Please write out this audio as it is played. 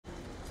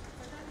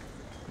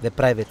The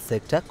private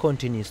sector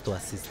continues to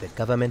assist the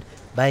government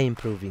by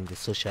improving the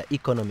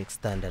socio-economic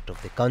standard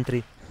of the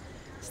country.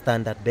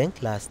 Standard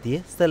Bank last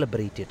year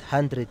celebrated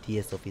 100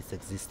 years of its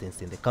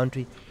existence in the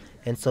country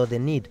and saw the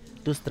need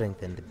to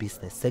strengthen the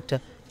business sector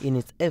in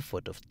its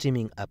effort of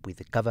teaming up with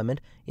the government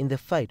in the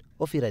fight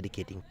of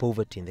eradicating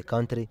poverty in the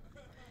country.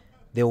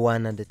 The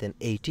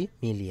 $180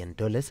 million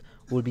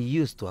will be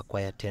used to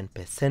acquire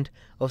 10%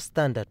 of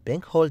Standard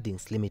Bank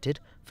Holdings Limited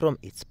from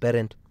its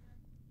parent.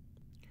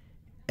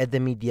 At the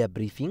media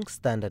briefing,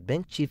 Standard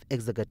Bank Chief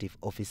Executive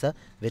Officer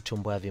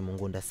Vetumbwavi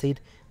Mungunda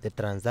said the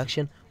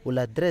transaction will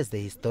address the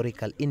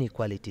historical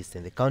inequalities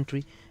in the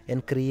country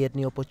and create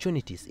new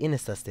opportunities in a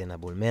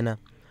sustainable manner.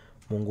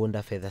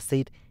 Mungunda further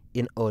said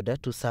in order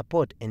to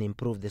support and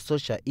improve the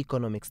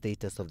socio-economic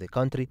status of the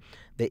country,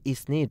 there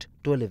is need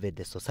to elevate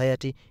the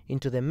society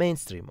into the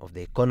mainstream of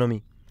the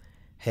economy.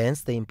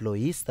 Hence, the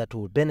employees that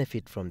will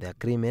benefit from the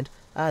agreement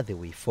are the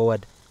way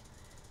forward.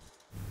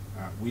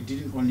 We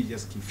didn't only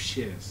just give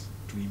shares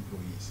to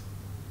employees,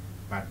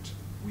 but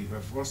we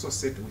have also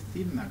said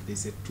within that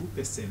there's a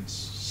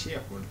 2%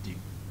 shareholding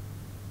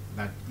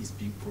that is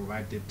being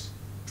provided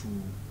to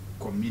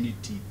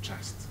community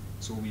trust.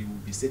 So we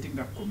will be setting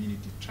up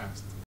community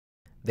trust.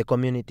 The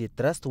community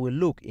trust will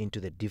look into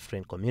the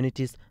different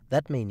communities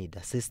that may need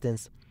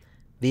assistance.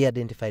 The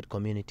identified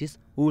communities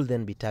will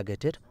then be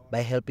targeted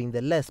by helping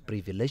the less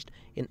privileged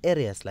in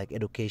areas like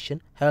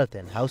education, health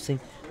and housing,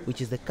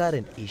 which is the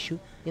current issue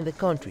in the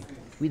country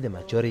with the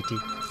majority.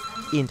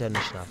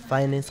 International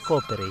Finance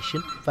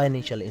Corporation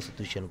Financial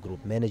Institution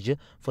Group Manager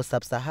for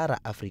Sub-Sahara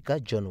Africa,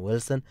 John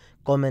Wilson,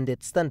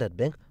 commended Standard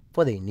Bank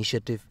for the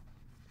initiative.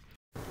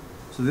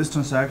 So this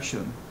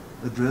transaction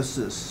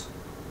addresses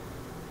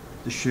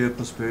the shared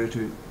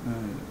prosperity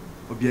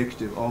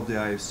objective of the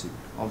IFC,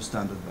 of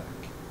Standard Bank.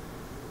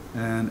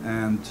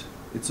 And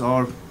it's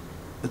our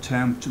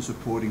attempt to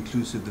support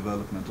inclusive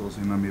development also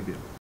in Namibia.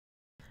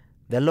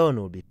 The loan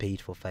will be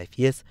paid for 5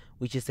 years,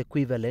 which is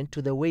equivalent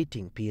to the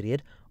waiting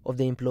period of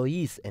the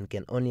employees and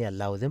can only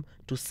allow them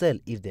to sell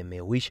if they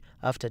may wish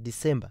after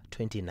December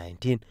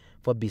 2019.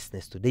 For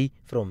Business Today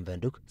from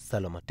Windhoek,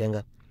 Salomo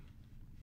Tenga.